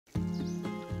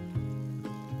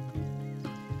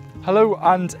Hello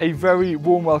and a very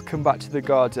warm welcome back to the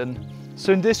garden.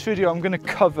 So in this video I'm going to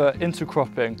cover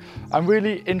intercropping and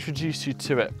really introduce you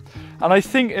to it. And I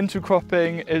think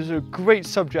intercropping is a great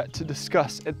subject to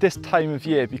discuss at this time of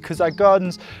year because our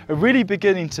gardens are really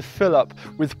beginning to fill up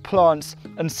with plants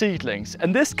and seedlings.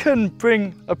 And this can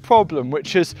bring a problem,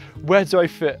 which is where do I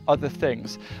fit other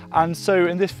things? And so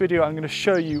in this video I'm going to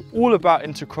show you all about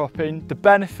intercropping, the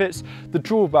benefits, the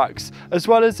drawbacks, as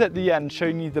well as at the end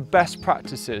showing you the best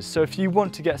practices. So if you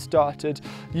want to get started,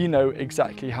 you know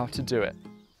exactly how to do it.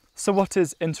 So what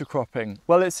is intercropping?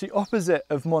 Well, it's the opposite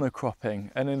of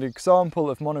monocropping, and an example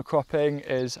of monocropping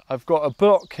is I've got a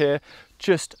block here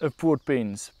just of broad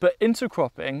beans, but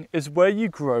intercropping is where you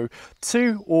grow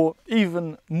 2 or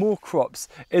even more crops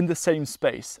in the same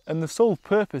space, and the sole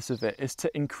purpose of it is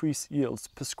to increase yields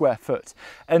per square foot.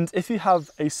 And if you have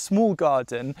a small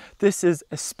garden, this is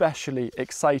especially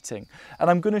exciting, and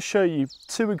I'm going to show you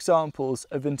 2 examples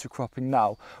of intercropping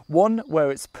now, one where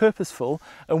it's purposeful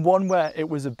and one where it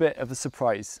was a bit of a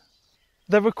surprise.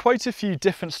 There are quite a few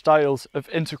different styles of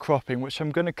intercropping which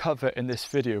I'm going to cover in this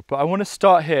video, but I want to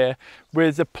start here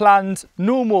with the planned,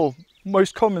 normal,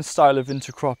 most common style of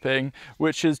intercropping,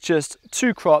 which is just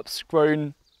 2 crops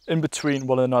grown in between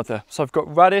one another. So I've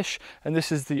got radish, and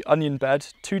this is the onion bed,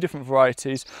 2 different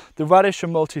varieties. The radish are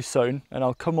multi-sown, and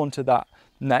I'll come on to that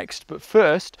next. But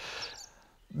first,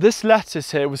 this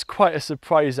lettuce here was quite a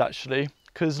surprise actually,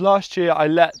 because last year I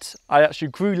actually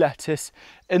grew lettuce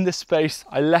in this space.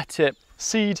 I let it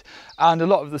seed, and a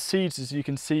lot of the seeds, as you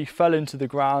can see, fell into the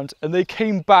ground, and they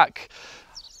came back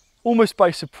almost by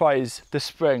surprise this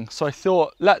spring. So I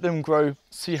thought, let them grow,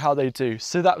 see how they do.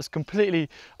 So that was completely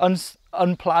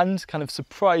unplanned, kind of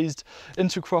surprised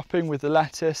intercropping with the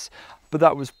lettuce, but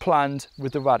that was planned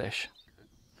with the radish.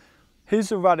 Here's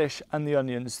the radish and the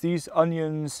onions. These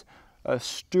onions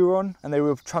stew on, and they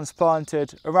were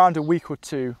transplanted around a week or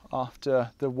 2 after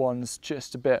the ones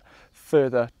just a bit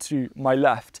further to my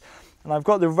left. And I've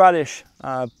got the radish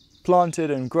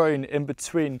planted and growing in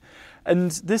between,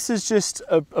 and this is just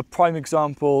a prime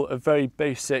example of very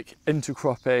basic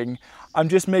intercropping. I'm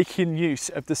just making use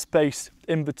of the space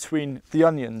in between the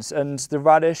onions, and the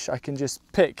radish I can just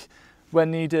pick when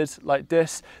needed like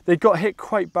this. They got hit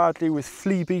quite badly with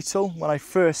flea beetle when I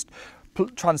first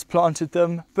transplanted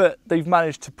them, but they've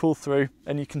managed to pull through,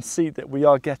 and you can see that we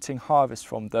are getting harvest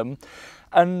from them.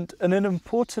 And an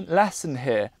important lesson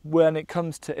here when it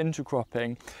comes to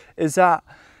intercropping is that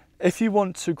if you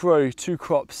want to grow 2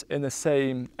 crops in the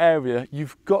same area,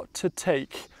 you've got to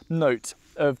take note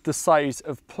of the size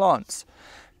of plants.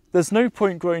 There's no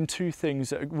point growing 2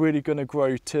 things that are really going to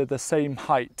grow to the same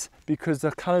height because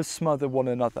they'll kind of smother one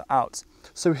another out.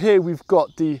 So here we've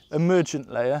got the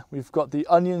emergent layer, we've got the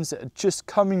onions that are just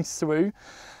coming through,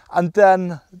 and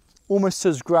then almost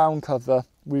as ground cover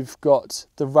we've got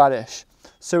the radish.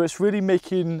 So it's really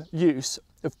making use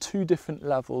of 2 different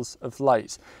levels of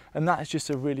light, and that is just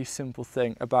a really simple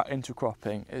thing about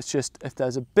intercropping. It's just if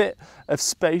there's a bit of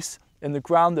space in the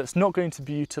ground that's not going to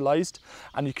be utilised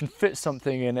and you can fit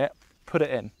something in it, put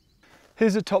it in.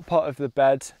 Here's the top part of the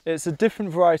bed. It's a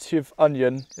different variety of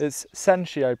onion. It's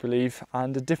Senshi, I believe,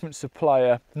 and a different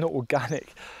supplier, not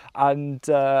organic. And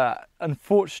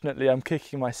unfortunately, I'm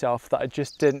kicking myself that I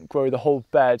just didn't grow the whole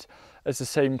bed as the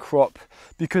same crop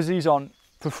because these aren't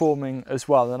performing as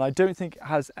well. And I don't think it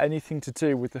has anything to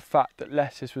do with the fact that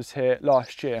lettuce was here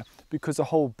last year because the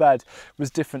whole bed was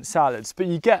different salads. But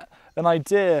you get an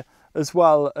idea as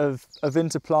well of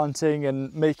interplanting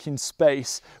and making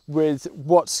space with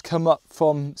what's come up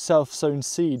from self-sown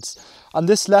seeds. And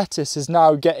this lettuce is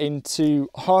now getting to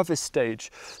harvest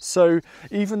stage. So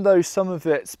even though some of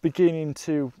it's beginning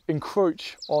to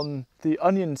encroach on the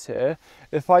onions here,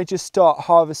 if I just start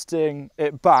harvesting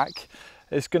it back,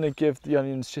 it's going to give the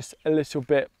onions just a little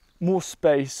bit more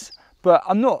space. But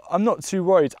I'm not too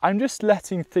worried. I'm just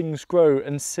letting things grow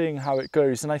and seeing how it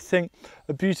goes. And I think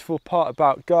a beautiful part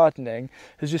about gardening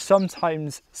is just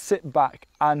sometimes sit back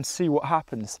and see what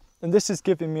happens. And this is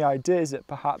giving me ideas that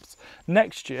perhaps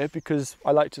next year, because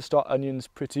I like to start onions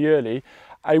pretty early,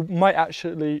 I might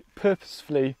actually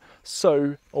purposefully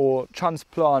sow or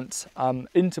transplant,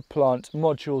 interplant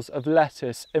modules of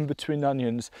lettuce in between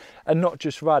onions and not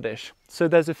just radish. So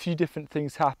there's a few different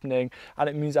things happening, and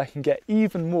it means I can get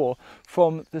even more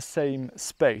from the same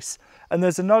space. And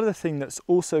there's another thing that's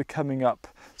also coming up,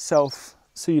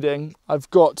 self-seeding. I've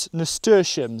got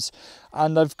nasturtiums,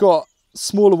 and I've got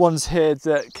smaller ones here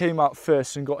that came out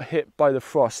first and got hit by the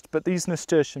frost, but these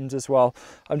nasturtiums as well,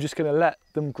 I'm just going to let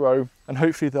them grow and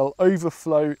hopefully they'll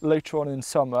overflow later on in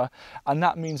summer, and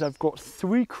that means I've got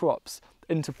 3 crops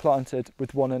interplanted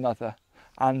with one another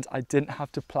and I didn't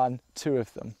have to plant 2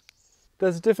 of them.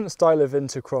 There's a different style of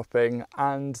intercropping,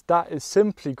 and that is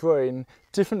simply growing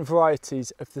different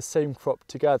varieties of the same crop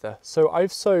together. So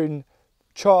I've sown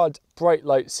charred bright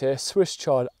lights here, Swiss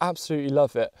chard, absolutely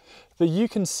love it. But you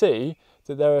can see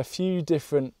that there are a few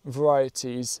different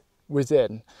varieties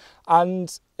within.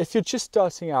 And if you're just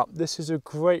starting out, this is a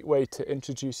great way to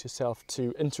introduce yourself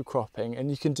to intercropping,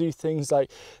 and you can do things like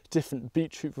different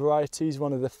beetroot varieties.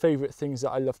 One of the favourite things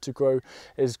that I love to grow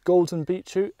is golden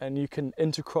beetroot, and you can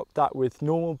intercrop that with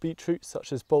normal beetroot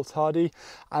such as Bolt Hardy,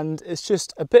 and it's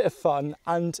just a bit of fun,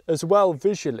 and as well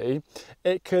visually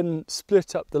it can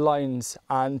split up the lines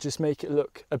and just make it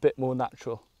look a bit more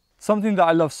natural. Something that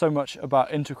I love so much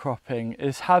about intercropping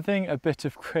is having a bit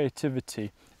of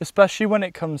creativity, especially when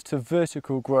it comes to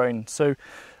vertical growing. So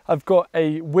I've got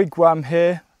a wigwam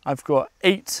here, I've got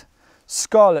 8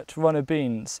 scarlet runner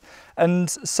beans, and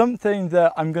something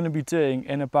that I'm going to be doing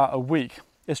in about a week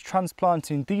is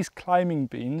transplanting these climbing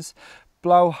beans,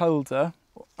 Blauhilde,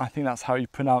 I think that's how you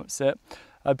pronounce it,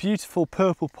 a beautiful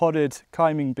purple podded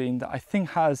climbing bean that I think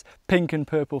has pink and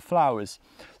purple flowers.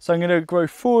 So I'm going to grow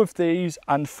 4 of these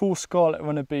and 4 scarlet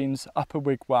runner beans up a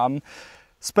wigwam,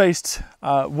 spaced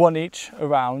 1 each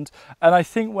around, and I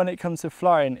think when it comes to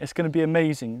flowering it's going to be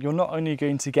amazing. You're not only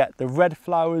going to get the red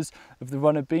flowers of the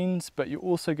runner beans, but you're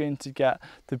also going to get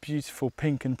the beautiful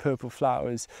pink and purple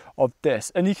flowers of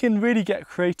this. And you can really get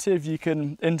creative. You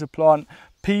can interplant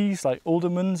peas like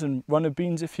aldermans and runner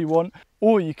beans if you want,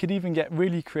 or you could even get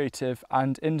really creative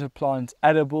and interplant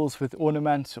edibles with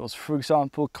ornamentals, for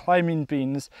example climbing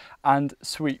beans and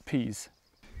sweet peas.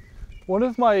 One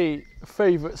of my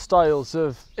favourite styles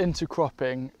of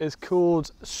intercropping is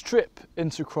called strip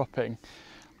intercropping,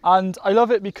 and I love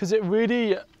it because it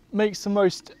really makes the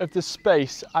most of the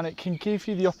space, and it can give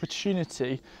you the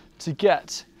opportunity to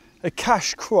get a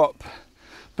cash crop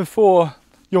before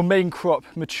your main crop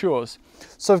matures.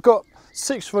 So I've got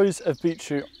 6 rows of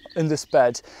beetroot in this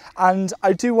bed, and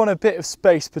I do want a bit of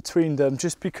space between them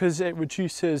just because it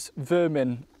reduces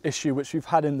vermin issue which we've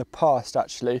had in the past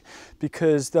actually,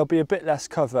 because there'll be a bit less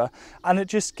cover and it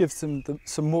just gives them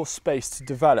some more space to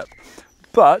develop.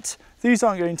 But these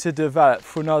aren't going to develop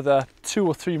for another 2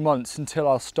 or 3 months until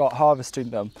I'll start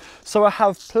harvesting them. So I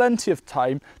have plenty of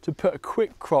time to put a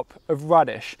quick crop of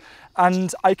radish,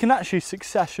 and I can actually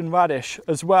succession radish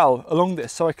as well along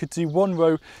this, so I could do 1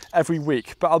 row every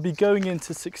week, but I'll be going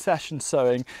into succession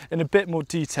sowing in a bit more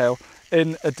detail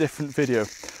in a different video.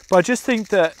 But I just think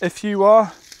that if you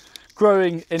are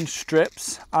growing in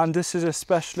strips, and this is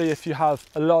especially if you have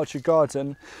a larger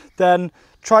garden, then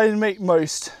try and make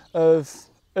most of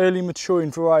early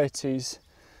maturing varieties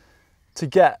to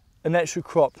get an extra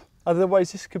crop.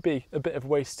 Otherwise this could be a bit of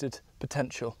wasted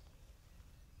potential.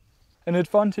 An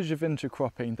advantage of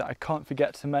intercropping that I can't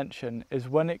forget to mention is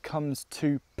when it comes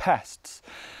to pests.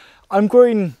 I'm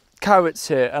growing carrots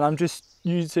here, and I'm just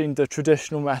using the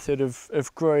traditional method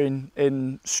of growing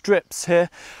in strips here,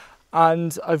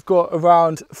 and I've got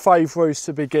around 5 rows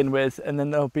to begin with, and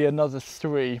then there'll be another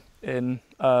 3 in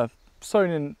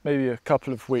sown in maybe a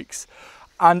couple of weeks.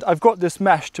 And I've got this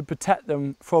mesh to protect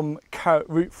them from carrot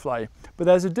root fly. But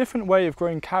there's a different way of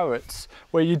growing carrots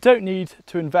where you don't need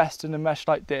to invest in a mesh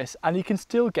like this, and you can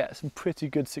still get some pretty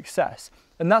good success.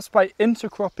 And that's by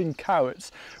intercropping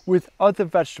carrots with other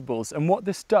vegetables. And what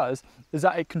this does is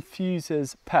that it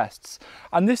confuses pests.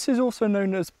 And this is also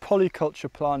known as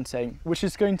polyculture planting, which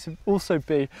is going to also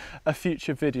be a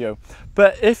future video.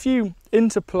 But if you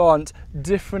interplant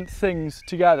different things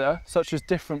together, such as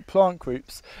different plant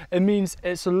groups, it means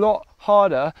it's a lot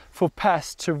harder for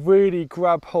pests to really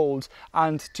grab hold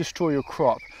and destroy your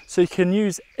crop. So you can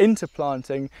use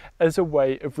interplanting as a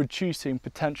way of reducing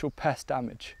potential pest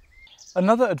damage.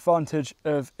 Another advantage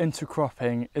of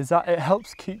intercropping is that it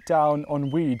helps keep down on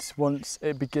weeds once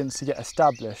it begins to get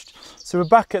established. So we're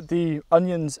back at the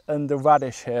onions and the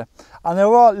radish here, and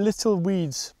there are little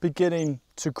weeds beginning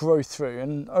to grow through,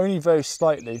 and only very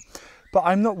slightly. But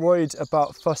I'm not worried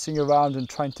about fussing around and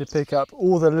trying to pick up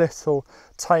all the little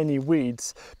tiny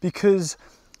weeds, because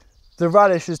the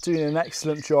radish is doing an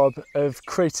excellent job of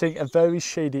creating a very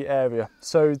shady area,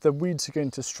 so the weeds are going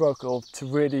to struggle to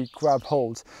really grab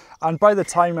hold. And by the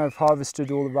time I've harvested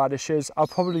all the radishes, I'll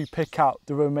probably pick out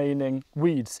the remaining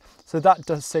weeds. So that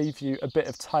does save you a bit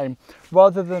of time,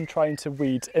 rather than trying to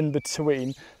weed in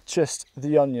between just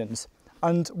the onions.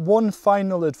 And one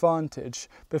final advantage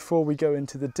before we go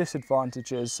into the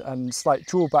disadvantages and slight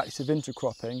drawbacks of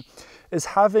intercropping is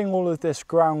having all of this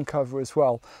ground cover as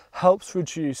well helps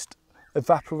reduce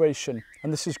evaporation,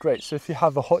 and this is great. So if you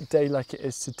have a hot day like it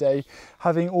is today,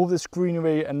 having all this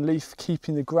greenery and leaf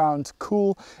keeping the ground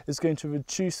cool is going to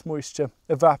reduce moisture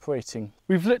evaporating.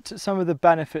 We've looked at some of the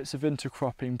benefits of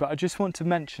intercropping, but I just want to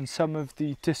mention some of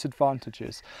the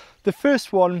disadvantages. The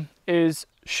first one is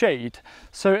shade.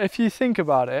 So if you think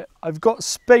about it, I've got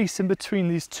space in between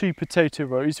these two potato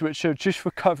rows which are just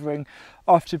recovering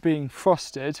after being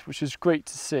frosted, which is great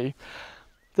to see.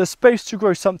 There's space to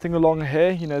grow something along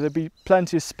here, you know, there'll be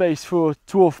plenty of space for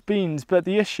dwarf beans, but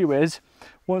the issue is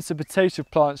once the potato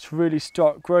plants really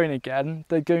start growing again,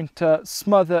 they're going to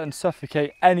smother and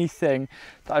suffocate anything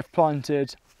that I've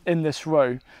planted in this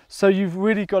row. So you've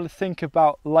really got to think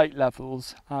about light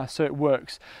levels so it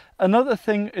works. Another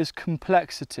thing is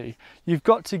complexity. You've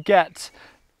got to get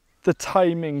the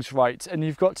timings right and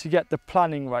you've got to get the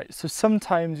planning right. So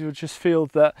sometimes you'll just feel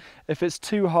that if it's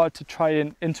too hard to try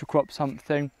and intercrop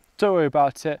something, don't worry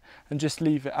about it and just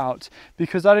leave it out,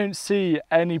 because I don't see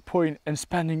any point in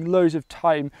spending loads of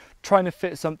time trying to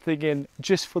fit something in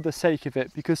just for the sake of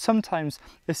it, because sometimes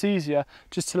it's easier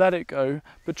just to let it go,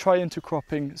 but try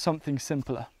intercropping something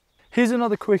simpler. Here's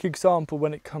another quick example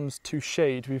when it comes to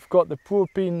shade. We've got the broad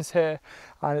beans here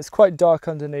and it's quite dark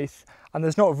underneath, and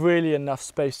there's not really enough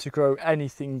space to grow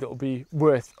anything that will be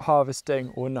worth harvesting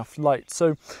or enough light.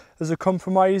 So as a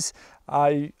compromise,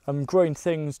 I am growing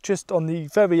things just on the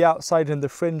very outside and the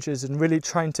fringes and really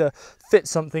trying to fit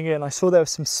something in. I saw there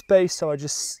was some space, so I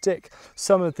just stick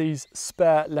some of these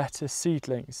spare lettuce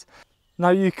seedlings. Now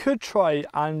you could try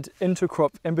and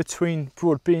intercrop in between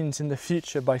broad beans in the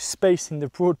future by spacing the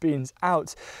broad beans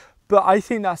out, but I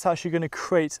think that's actually going to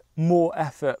create more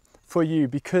effort for you,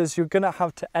 because you're going to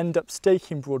have to end up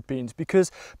staking broad beans, because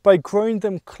by growing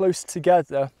them close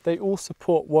together they all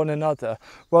support one another,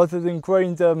 rather than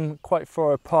growing them quite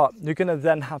far apart. You're going to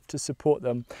then have to support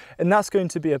them, and that's going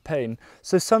to be a pain.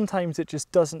 So sometimes it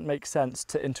just doesn't make sense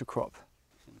to intercrop.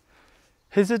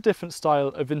 Here's a different style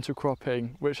of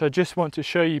intercropping which I just want to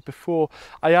show you before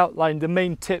I outline the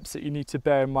main tips that you need to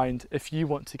bear in mind if you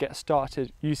want to get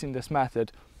started using this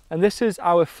method. And this is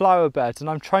our flower bed, and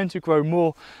I'm trying to grow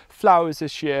more flowers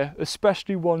this year,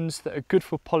 especially ones that are good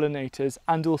for pollinators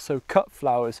and also cut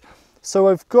flowers. So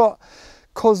I've got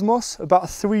Cosmos, about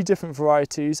 3 different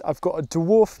varieties. I've got a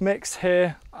dwarf mix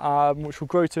here, which will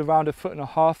grow to around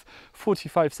 1.5 foot,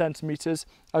 45 centimeters.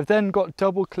 I've then got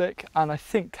double click and I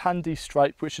think candy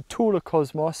stripe, which are taller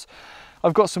Cosmos.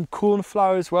 I've got some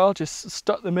cornflower as well, just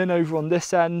stuck them in over on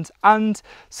this end, and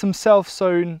some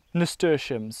self-sown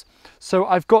nasturtiums. So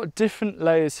I've got different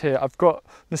layers here. I've got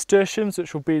nasturtiums,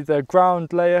 which will be the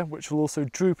ground layer, which will also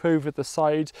droop over the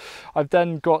side. I've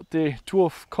then got the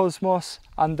dwarf Cosmos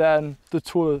and then the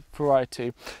taller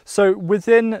variety. So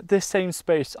within this same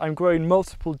space, I'm growing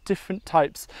multiple different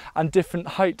types and different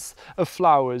heights of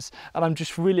flowers, and I'm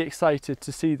just really excited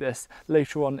to see this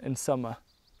later on in summer.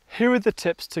 Here are the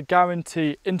tips to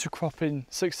guarantee intercropping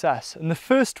success, and the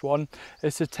first one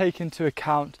is to take into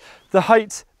account the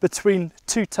height between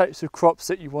 2 types of crops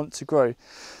that you want to grow.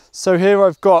 So here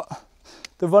I've got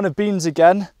the run of beans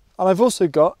again, and I've also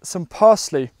got some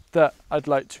parsley that I'd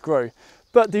like to grow,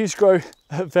 but these grow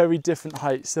at very different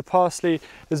heights. The parsley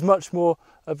is much more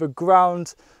of a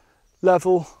ground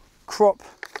level crop,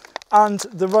 and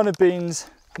the run of beans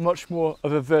much more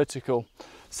of a vertical.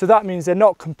 So that means they're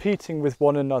not competing with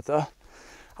one another,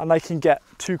 and I can get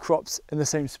 2 crops in the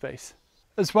same space.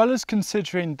 As well as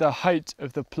considering the height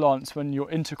of the plants when you're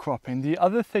intercropping, the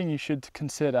other thing you should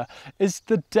consider is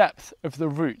the depth of the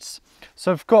roots.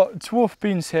 So I've got dwarf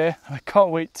beans here, and I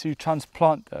can't wait to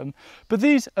transplant them, but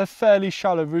these are fairly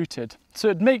shallow rooted. So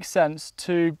it makes sense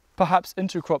to perhaps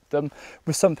intercrop them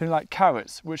with something like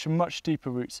carrots, which are much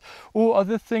deeper roots, or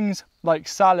other things like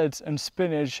salads and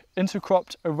spinach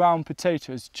intercropped around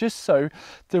potatoes, just so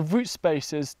the root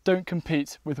spaces don't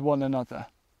compete with one another.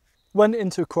 When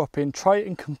intercropping, try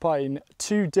and combine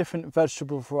 2 different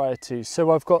vegetable varieties.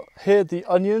 So I've got here the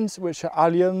onions, which are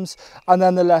alliums, and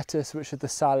then the lettuce, which are the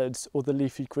salads or the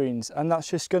leafy greens. And that's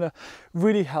just going to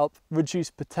really help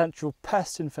reduce potential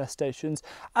pest infestations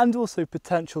and also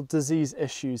potential disease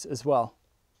issues as well.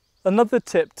 Another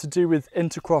tip to do with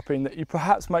intercropping that you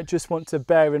perhaps might just want to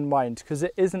bear in mind, because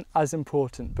it isn't as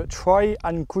important, but try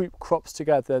and group crops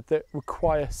together that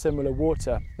require similar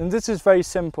water. And this is very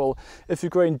simple if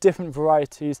you're growing different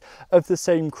varieties of the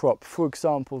same crop, for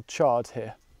example chard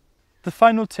here. The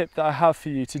final tip that I have for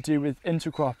you to do with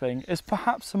intercropping is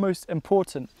perhaps the most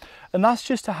important, and that's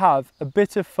just to have a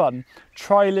bit of fun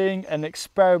trialing and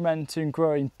experimenting,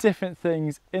 growing different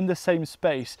things in the same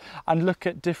space, and look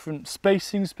at different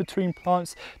spacings between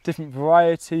plants, different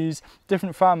varieties,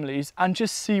 different families, and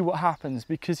just see what happens,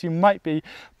 because you might be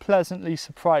pleasantly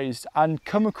surprised and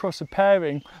come across a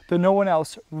pairing that no one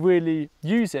else really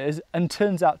uses and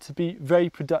turns out to be very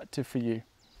productive for you.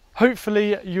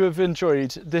 Hopefully you have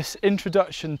enjoyed this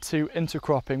introduction to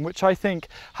intercropping, which I think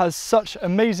has such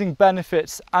amazing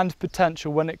benefits and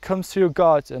potential when it comes to your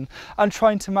garden and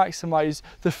trying to maximise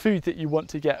the food that you want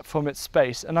to get from its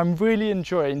space. And I'm really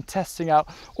enjoying testing out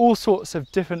all sorts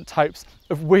of different types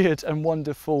of weird and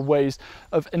wonderful ways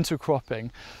of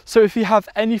intercropping. So if you have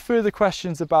any further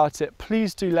questions about it,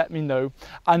 please do let me know,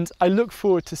 and I look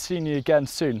forward to seeing you again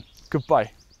soon.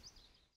 Goodbye.